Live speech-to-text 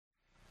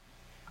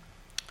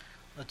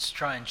Let's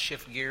try and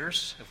shift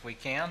gears if we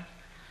can.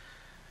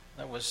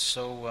 That was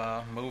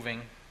so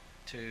moving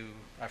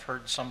I've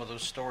heard some of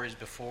those stories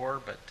before,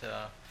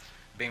 but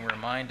being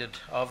reminded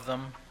of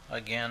them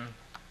again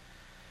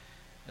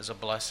is a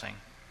blessing.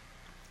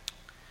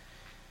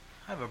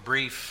 I have a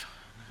brief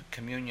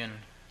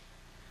communion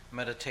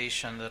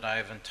meditation that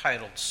I've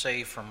entitled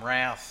Save from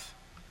Wrath.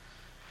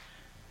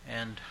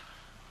 And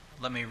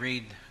let me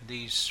read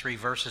these three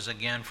verses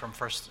again from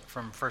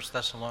 1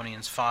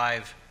 Thessalonians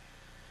 5.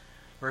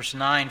 Verse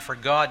 9, "For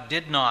God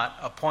did not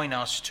appoint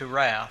us to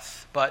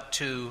wrath, but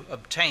to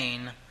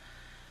obtain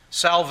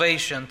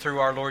salvation through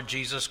our Lord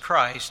Jesus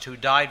Christ, who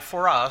died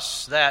for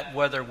us, that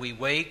whether we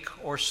wake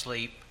or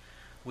sleep,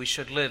 we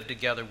should live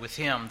together with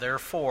him.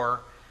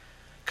 Therefore,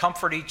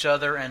 comfort each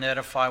other and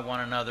edify one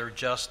another,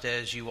 just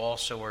as you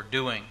also are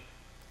doing."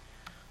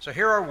 So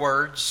here are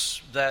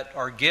words that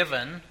are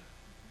given,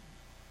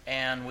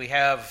 and we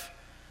have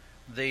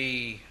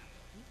the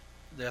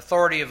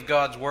authority of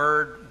God's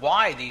Word,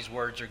 why these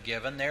words are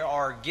given. They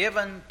are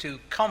given to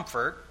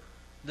comfort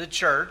the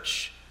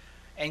church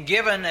and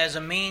given as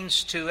a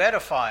means to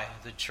edify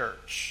the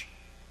church.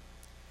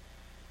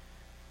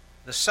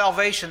 The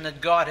salvation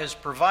that God has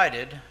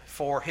provided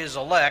for His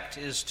elect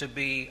is to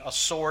be a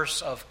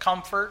source of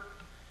comfort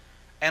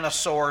and a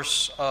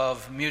source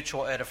of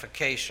mutual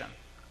edification.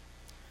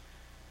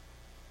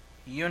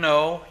 You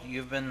know,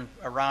 you've been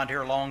around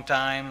here a long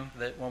time,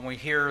 that when we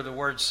hear the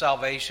word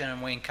salvation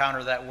and we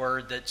encounter that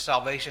word, that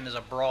salvation is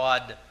a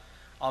broad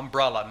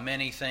umbrella.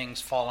 Many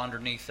things fall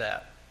underneath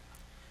that.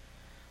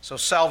 So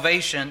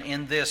salvation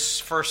in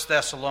this 1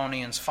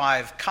 Thessalonians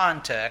 5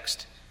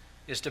 context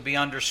is to be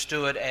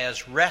understood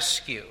as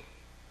rescue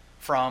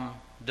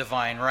from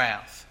divine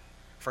wrath.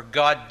 For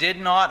God did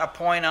not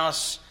appoint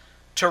us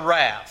to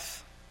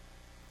wrath,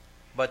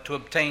 but to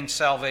obtain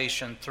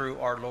salvation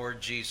through our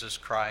Lord Jesus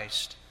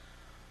Christ,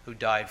 who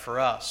died for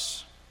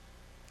us.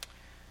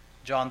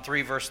 John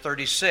 3 verse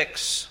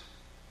 36,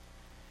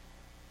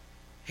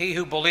 "He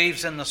who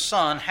believes in the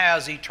Son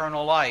has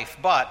eternal life,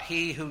 but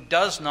he who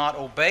does not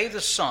obey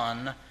the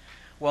Son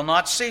will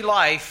not see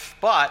life,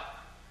 but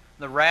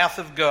the wrath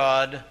of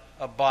God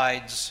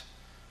abides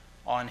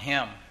on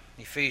him."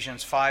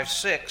 Ephesians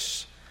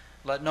 5:6,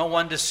 "Let no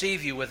one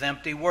deceive you with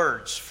empty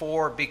words,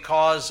 for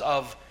because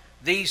of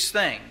these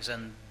things,"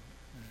 and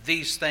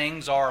these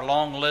things are a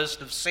long list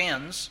of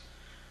sins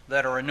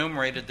that are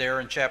enumerated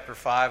there in chapter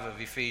 5 of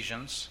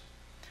Ephesians.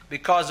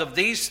 "Because of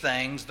these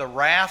things, the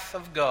wrath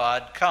of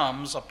God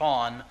comes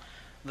upon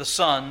the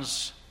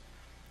sons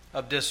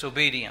of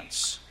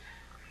disobedience."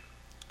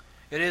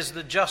 It is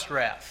the just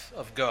wrath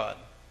of God.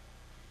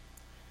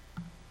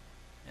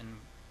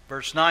 And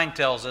verse 9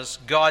 tells us,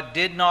 "God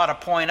did not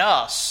appoint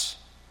us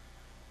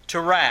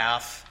to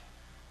wrath,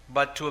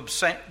 but to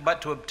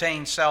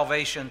obtain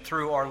salvation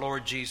through our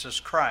Lord Jesus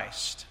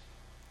Christ."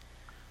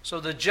 So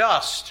the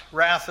just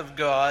wrath of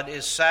God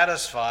is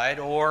satisfied,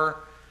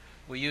 or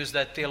we use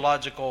that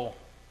theological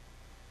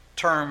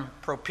term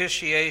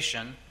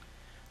propitiation.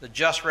 The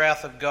just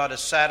wrath of God is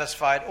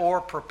satisfied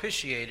or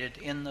propitiated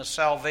in the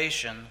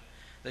salvation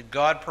that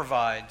God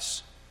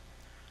provides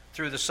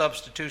through the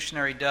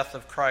substitutionary death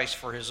of Christ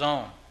for His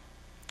own.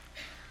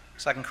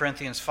 2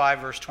 Corinthians 5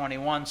 verse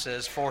 21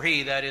 says, "For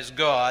He, that is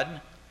God,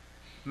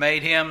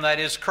 made Him, that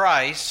is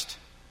Christ,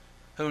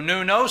 who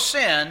knew no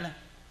sin,"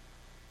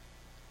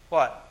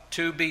 what?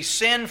 "To be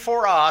sin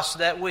for us,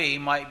 that we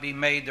might be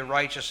made the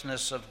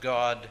righteousness of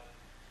God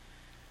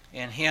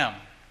in Him."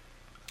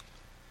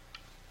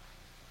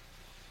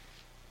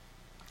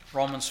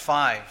 Romans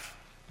 5.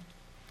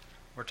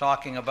 We're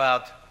talking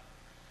about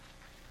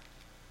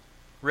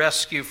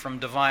rescue from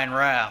divine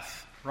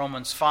wrath.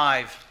 Romans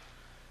 5,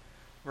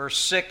 verse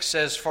 6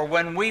 says, "For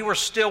when we were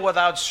still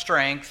without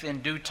strength,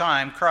 in due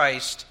time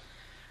Christ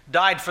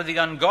died for the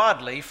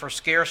ungodly, for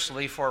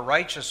scarcely for a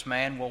righteous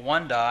man will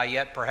one die,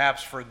 yet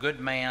perhaps for a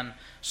good man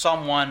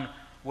someone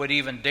would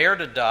even dare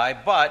to die.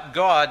 But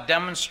God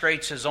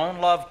demonstrates His own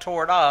love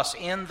toward us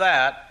in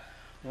that,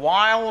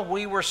 while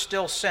we were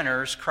still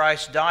sinners,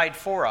 Christ died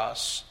for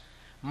us.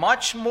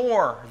 Much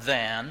more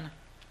then,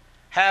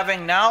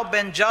 having now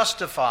been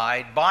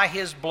justified by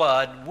His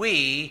blood,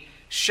 we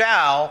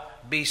shall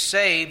be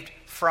saved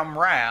from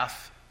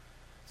wrath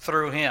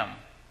through Him."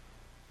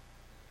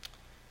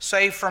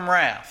 Saved from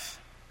wrath.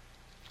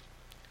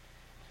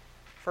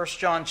 1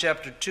 John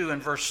chapter 2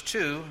 and verse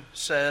 2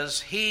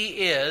 says,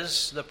 "He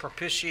is the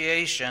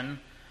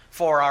propitiation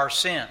for our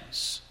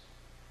sins."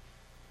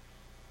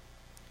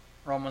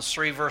 Romans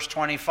 3 verse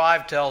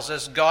 25 tells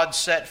us, "God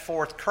set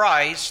forth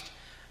Christ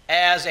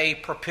as a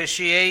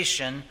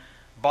propitiation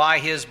by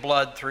His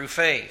blood through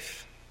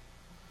faith."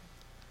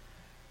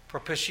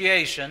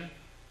 Propitiation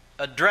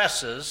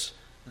addresses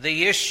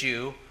the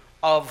issue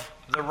of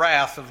the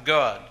wrath of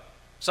God.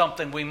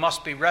 Something we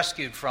must be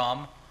rescued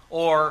from,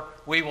 or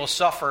we will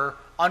suffer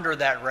under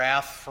that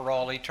wrath for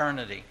all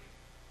eternity.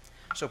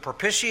 So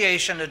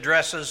propitiation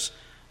addresses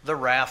the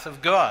wrath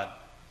of God.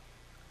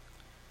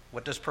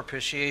 What does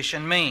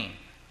propitiation mean?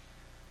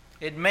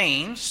 It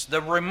means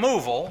the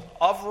removal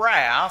of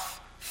wrath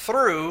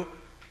through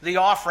the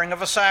offering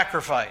of a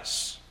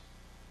sacrifice.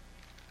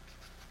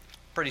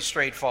 Pretty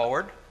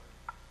straightforward.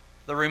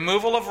 The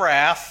removal of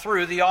wrath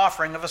through the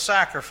offering of a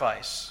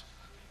sacrifice.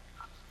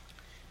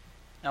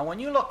 Now, when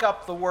you look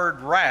up the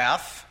word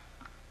wrath,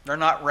 or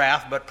not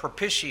wrath, but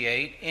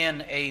propitiate,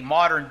 in a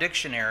modern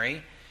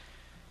dictionary,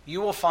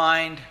 you will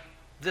find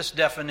this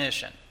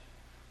definition: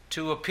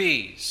 to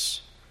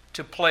appease,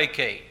 to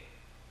placate.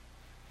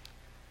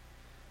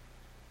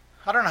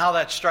 I don't know how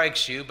that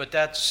strikes you, but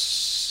that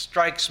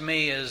strikes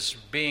me as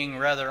being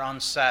rather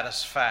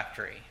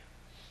unsatisfactory.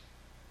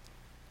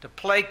 To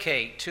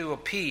placate, to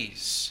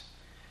appease,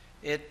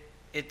 it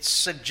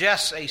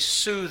suggests a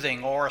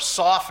soothing or a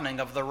softening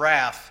of the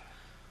wrath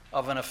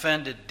of an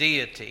offended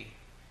deity.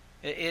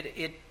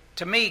 It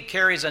to me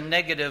carries a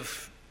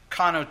negative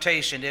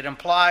connotation. It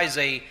implies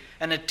an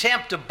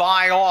attempt to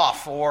buy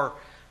off or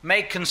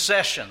make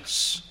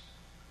concessions.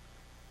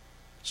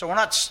 So we're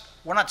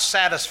not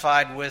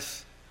satisfied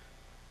with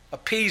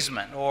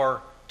appeasement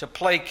or to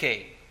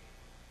placate.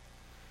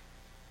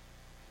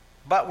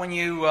 But when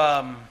you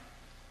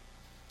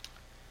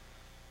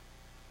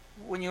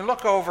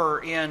look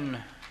over in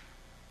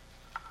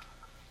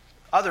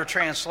other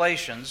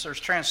translations, there's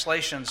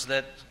translations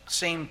that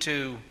seem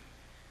to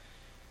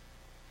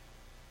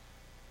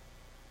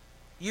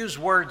use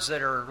words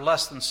that are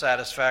less than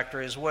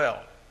satisfactory as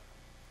well.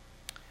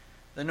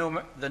 The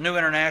New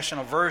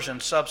International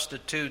Version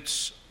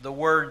substitutes the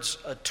words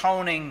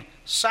atoning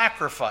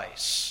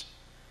sacrifice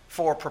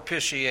for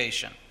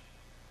propitiation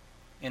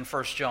in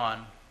 1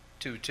 John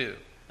 2:2.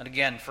 And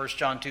again, 1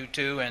 John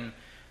 2:2 and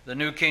the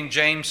New King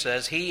James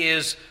says, He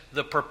is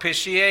the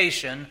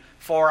propitiation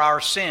for our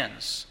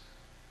sins.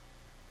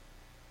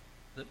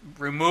 The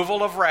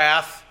removal of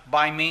wrath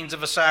by means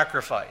of a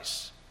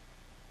sacrifice.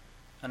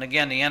 And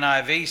again, the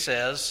NIV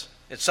says,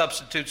 it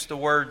substitutes the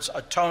words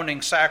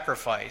atoning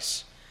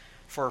sacrifice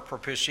for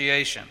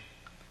propitiation.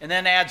 And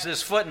then adds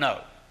this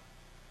footnote: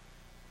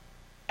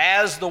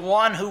 as the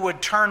one who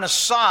would turn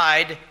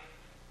aside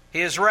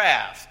his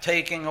wrath,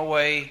 taking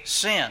away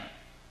sin.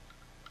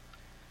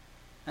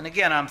 And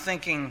again, I'm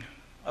thinking,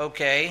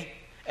 okay,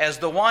 as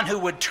the one who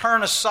would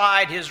turn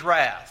aside his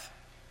wrath.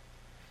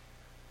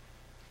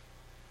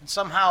 And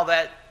somehow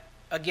that,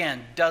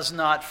 again, does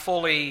not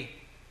fully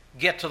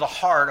get to the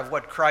heart of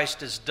what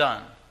Christ has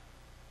done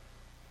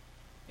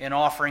in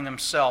offering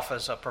himself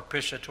as a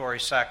propitiatory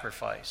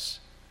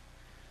sacrifice.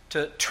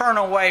 To turn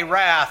away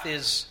wrath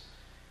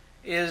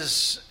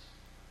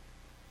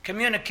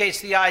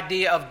communicates the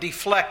idea of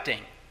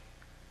deflecting.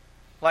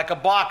 Like a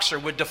boxer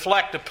would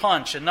deflect a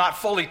punch and not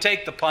fully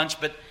take the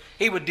punch, but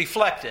he would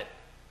deflect it.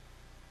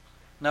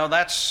 No,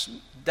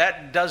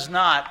 that does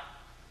not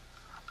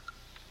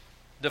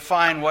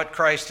define what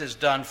Christ has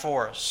done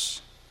for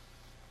us.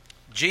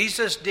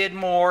 Jesus did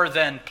more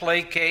than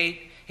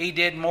placate. He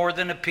did more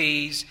than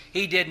appease.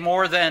 He did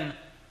more than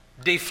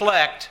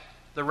deflect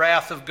the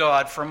wrath of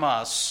God from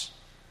us.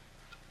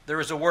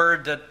 There is a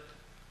word that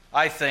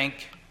I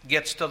think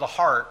gets to the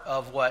heart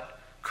of what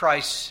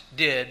Christ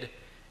did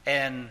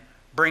and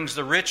brings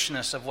the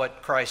richness of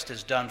what Christ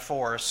has done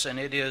for us, and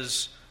it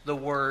is the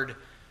word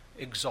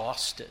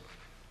exhausted.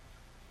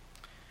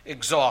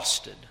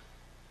 Exhausted.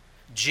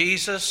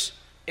 Jesus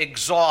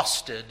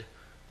exhausted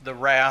the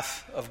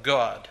wrath of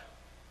God.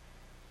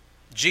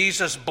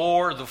 Jesus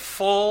bore the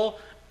full,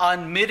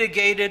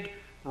 unmitigated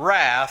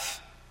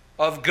wrath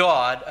of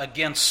God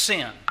against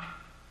sin.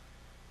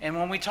 And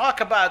when we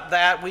talk about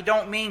that, we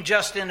don't mean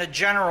just in a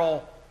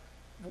general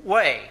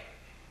way.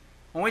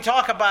 When we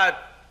talk about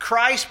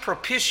Christ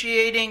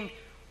propitiating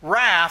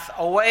wrath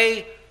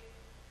away,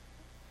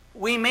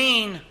 we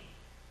mean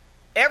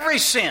every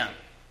sin.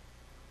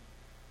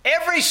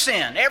 Every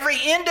sin, every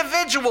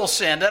individual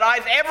sin that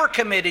I've ever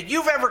committed,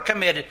 you've ever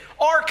committed,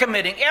 are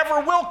committing,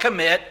 ever will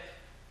commit,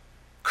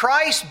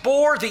 Christ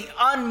bore the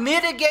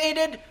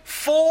unmitigated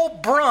full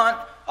brunt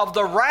of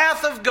the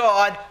wrath of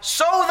God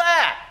so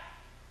that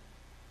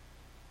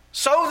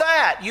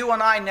you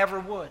and I never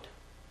would.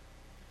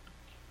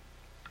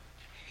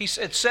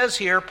 It says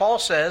here, Paul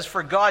says,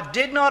 for God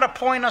did not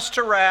appoint us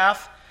to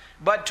wrath,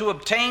 but to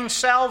obtain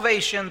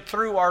salvation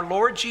through our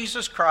Lord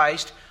Jesus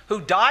Christ, who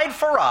died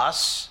for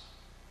us.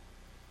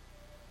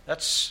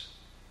 That's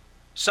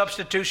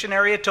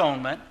substitutionary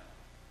atonement.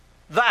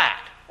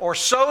 That, or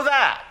so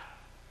that,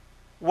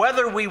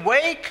 whether we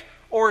wake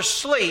or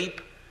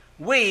sleep,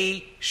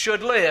 we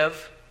should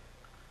live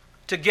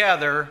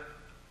together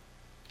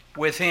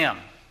with Him.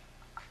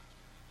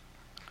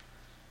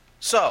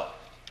 So,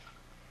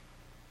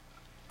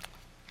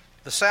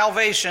 the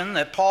salvation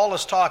that Paul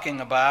is talking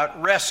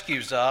about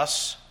rescues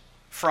us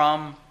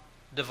from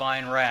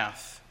divine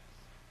wrath.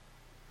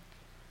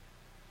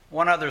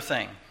 One other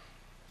thing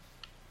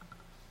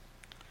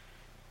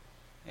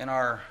in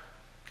our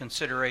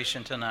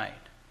consideration tonight.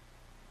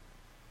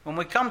 When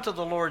we come to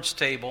the Lord's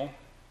table,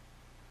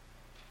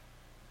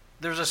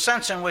 there's a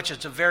sense in which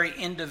it's a very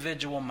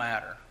individual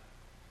matter.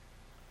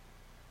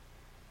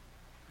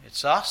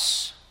 It's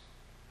us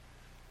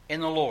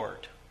and the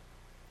Lord.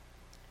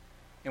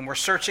 And we're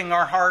searching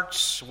our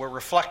hearts, we're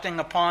reflecting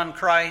upon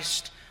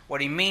Christ, what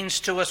He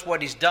means to us,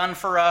 what He's done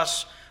for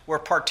us. We're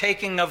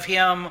partaking of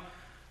Him.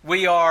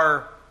 We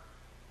are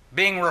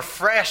being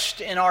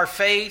refreshed in our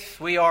faith.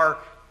 We are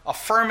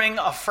affirming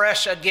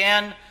afresh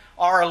again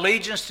our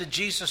allegiance to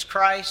Jesus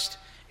Christ.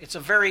 It's a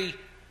very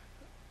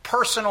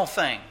personal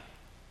thing.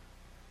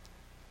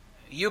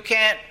 You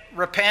can't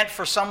repent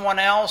for someone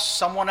else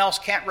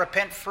can't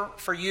repent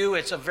for you.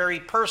 It's a very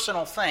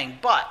personal thing.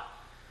 But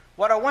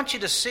what I want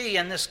you to see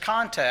in this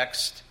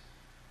context,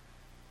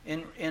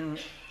 in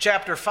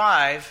chapter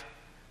 5,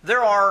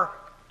 there are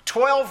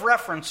 12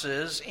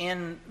 references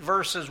in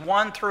verses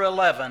 1 through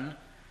 11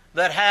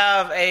 that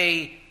have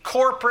a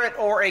corporate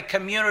or a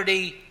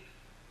community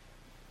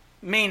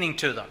meaning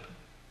to them.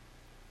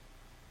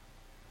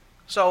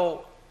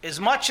 So, as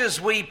much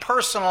as we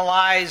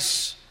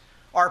personalize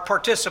our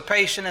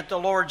participation at the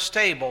Lord's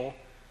table,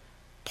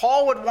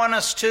 Paul would want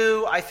us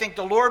to, I think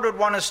the Lord would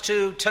want us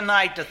to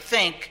tonight to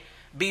think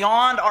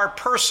beyond our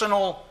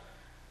personal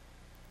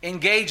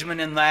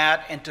engagement in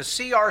that and to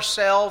see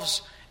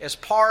ourselves as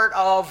part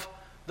of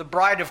the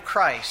bride of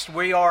Christ.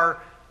 We are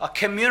a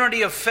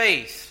community of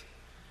faith.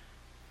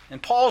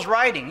 And Paul's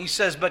writing, he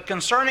says, "But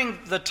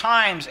concerning the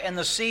times and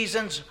the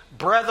seasons,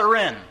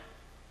 brethren,"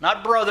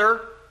 not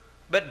brother,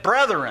 but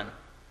brethren,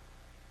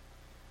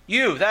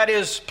 "you," that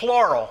is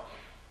plural,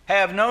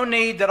 "have no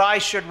need that I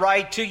should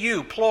write to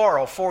you,"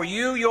 plural, "for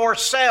you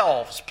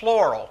yourselves,"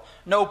 plural,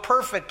 "know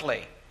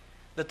perfectly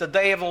that the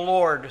day of the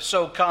Lord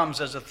so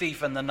comes as a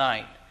thief in the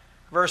night."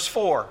 Verse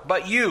 4,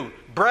 "But you,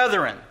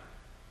 brethren,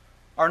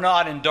 are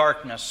not in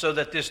darkness, so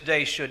that this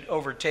day should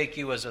overtake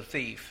you as a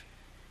thief.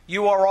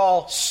 You are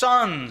all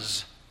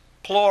sons,"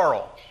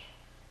 plural,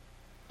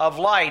 "of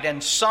light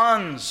and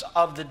sons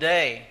of the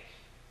day."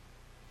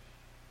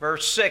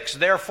 Verse 6,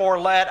 "Therefore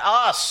let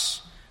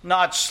us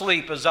not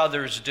sleep as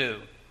others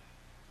do."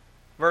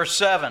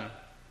 Verse 8,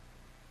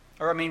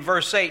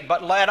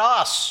 "But let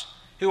us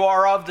who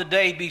are of the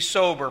day be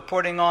sober,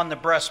 putting on the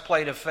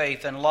breastplate of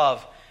faith and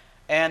love,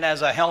 and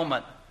as a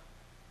helmet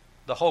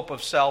the hope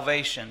of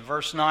salvation."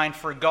 Verse 9,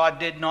 "For God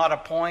did not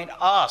appoint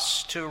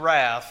us to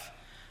wrath,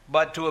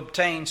 but to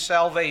obtain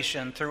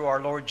salvation through our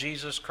Lord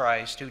Jesus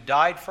Christ, who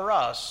died for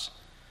us,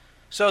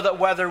 so that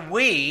whether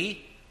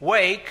we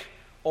wake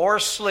or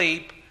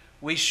sleep,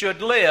 we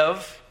should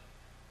live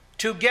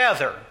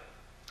together."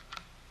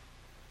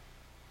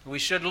 We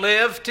should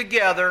live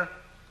together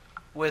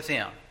with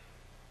Him.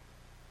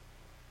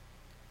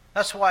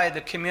 That's why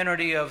the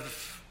community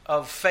of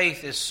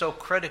faith is so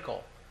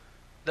critical,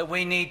 that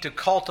we need to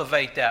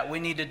cultivate that. We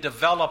need to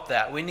develop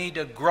that. We need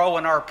to grow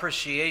in our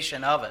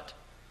appreciation of it.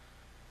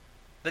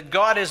 That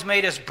God has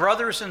made us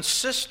brothers and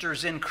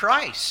sisters in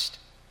Christ.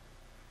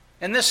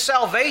 And this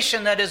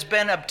salvation that has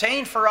been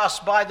obtained for us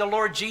by the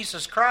Lord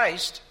Jesus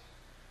Christ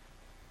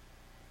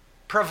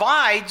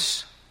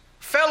provides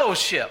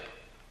fellowship,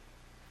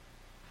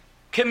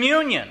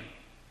 communion.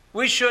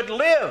 We should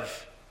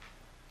live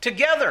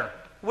together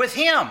with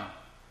Him.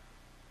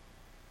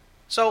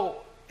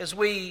 So, as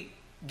we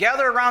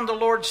gather around the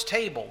Lord's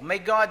table, may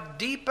God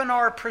deepen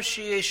our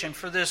appreciation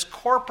for this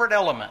corporate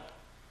element,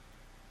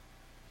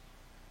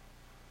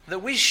 that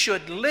we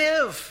should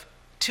live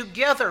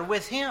together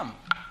with Him.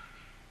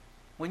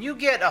 When you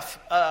get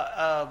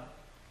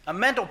a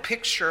mental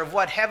picture of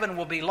what heaven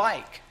will be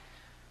like,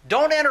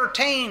 don't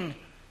entertain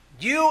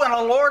you and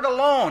the Lord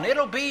alone.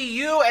 It'll be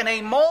you and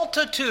a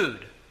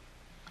multitude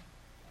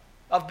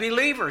of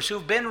believers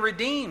who've been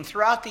redeemed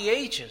throughout the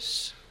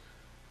ages.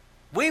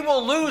 We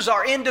will lose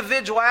our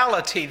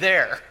individuality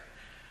there.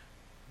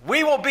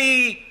 We will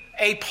be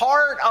a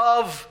part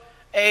of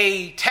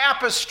a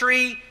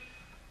tapestry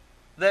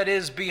that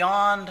is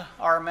beyond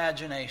our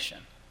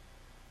imagination.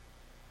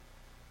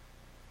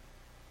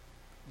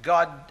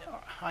 God,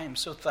 I am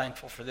so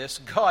thankful for this.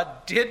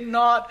 God did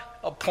not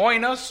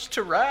appoint us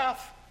to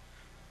wrath.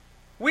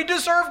 We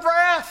deserved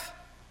wrath.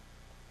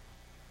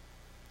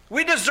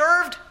 We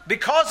deserved,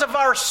 because of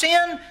our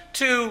sin,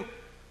 to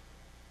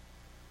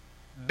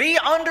be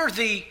under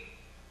the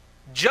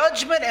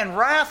judgment and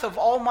wrath of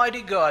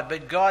Almighty God.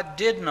 But God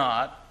did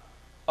not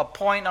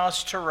appoint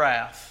us to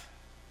wrath,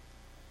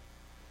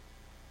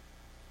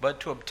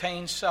 but to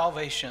obtain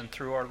salvation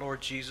through our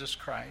Lord Jesus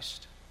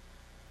Christ,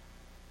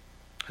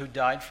 who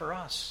died for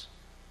us.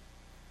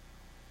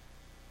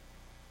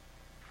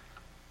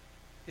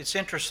 It's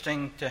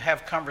interesting to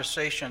have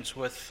conversations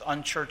with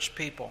unchurched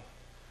people.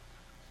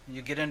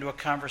 You get into a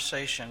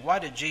conversation. Why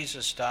did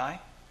Jesus die?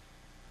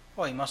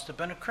 Well, He must have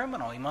been a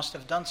criminal. He must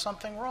have done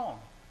something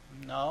wrong.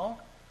 No.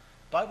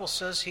 The Bible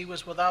says He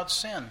was without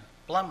sin,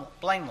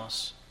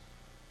 blameless.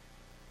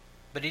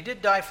 But He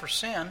did die for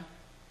sin.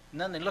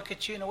 And then they look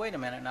at you and, wait a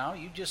minute now,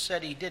 you just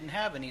said He didn't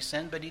have any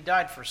sin, but He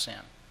died for sin.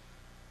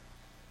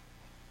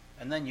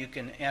 And then you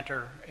can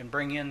enter and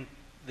bring in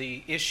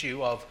the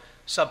issue of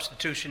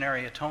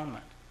substitutionary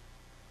atonement.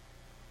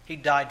 He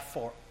died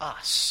for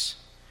us.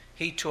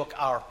 He took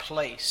our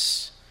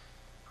place.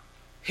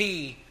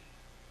 He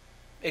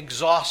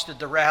exhausted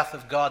the wrath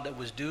of God that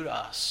was due to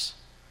us.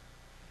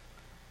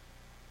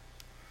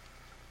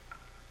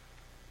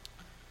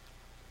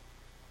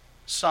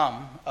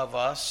 Some of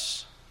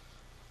us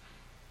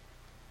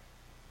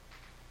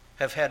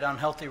have had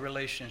unhealthy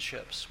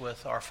relationships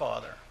with our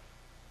Father.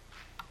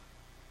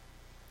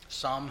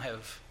 Some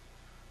have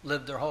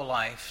lived their whole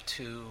life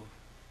to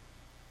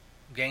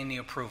gain the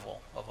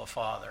approval of a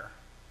father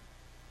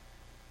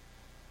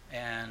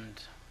and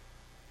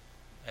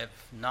have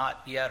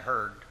not yet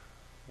heard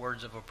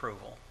words of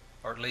approval,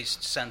 or at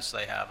least since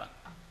they haven't.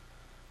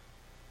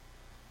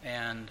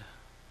 And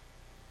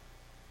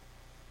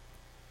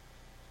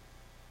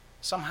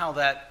somehow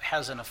that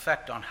has an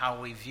effect on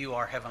how we view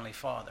our Heavenly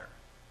Father.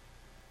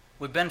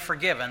 We've been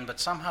forgiven, but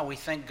somehow we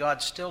think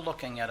God's still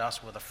looking at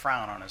us with a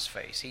frown on his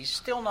face. He's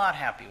still not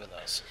happy with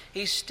us.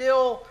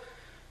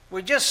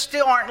 We just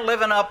still aren't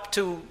living up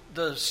to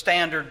the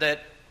standard,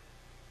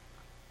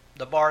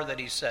 the bar that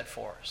he set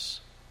for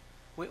us.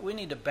 We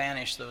need to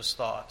banish those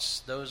thoughts.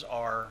 Those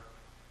are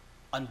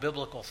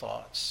unbiblical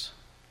thoughts.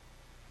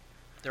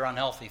 They're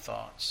unhealthy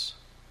thoughts.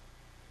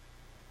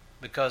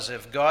 Because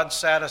if God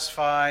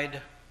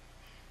satisfied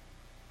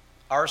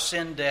our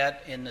sin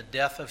debt in the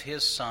death of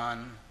his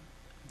Son,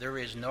 there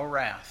is no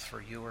wrath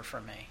for you or for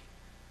me.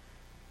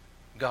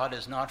 God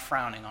is not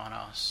frowning on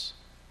us.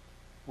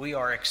 We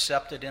are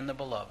accepted in the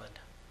Beloved.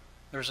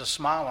 There's a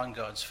smile on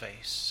God's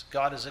face.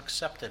 God has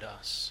accepted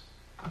us.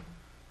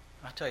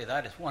 I tell you,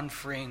 that is one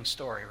freeing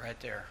story right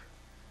there.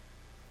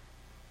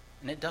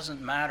 And it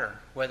doesn't matter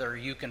whether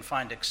you can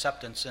find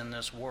acceptance in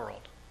this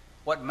world.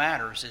 What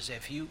matters is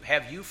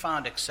have you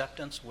found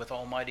acceptance with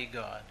Almighty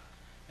God?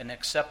 And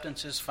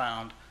acceptance is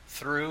found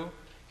through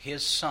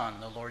his Son,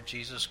 the Lord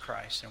Jesus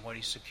Christ, and what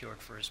he secured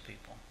for his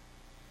people.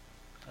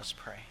 Let's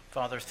pray.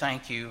 Father,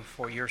 thank you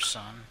for your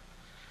Son.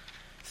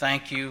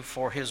 Thank you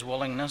for his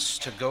willingness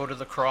to go to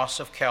the cross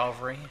of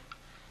Calvary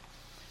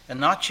and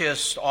not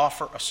just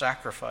offer a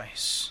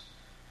sacrifice,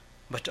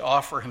 but to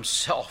offer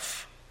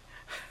himself.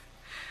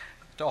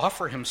 To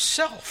offer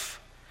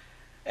himself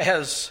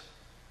as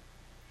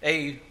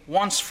a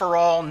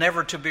once-for-all,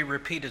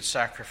 never-to-be-repeated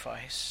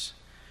sacrifice,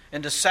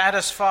 and to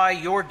satisfy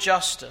your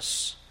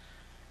justice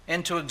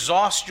and to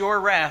exhaust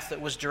your wrath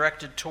that was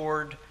directed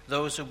toward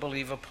those who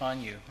believe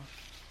upon you.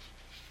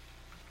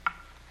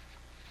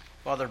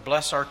 Father,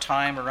 bless our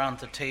time around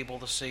the table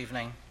this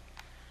evening.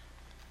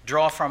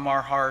 Draw from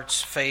our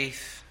hearts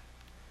faith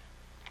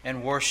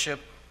and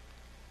worship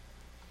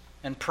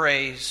and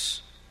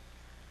praise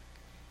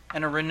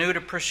and a renewed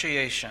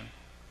appreciation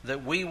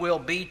that we will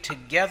be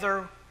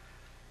together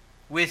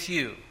with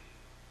you.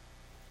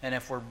 And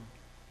if we're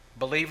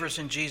believers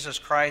in Jesus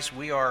Christ,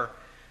 we are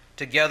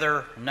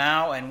together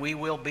now and we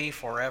will be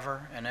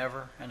forever and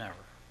ever and ever.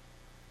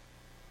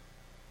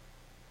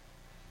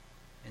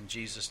 In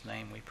Jesus'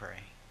 name we pray.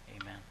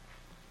 Amen.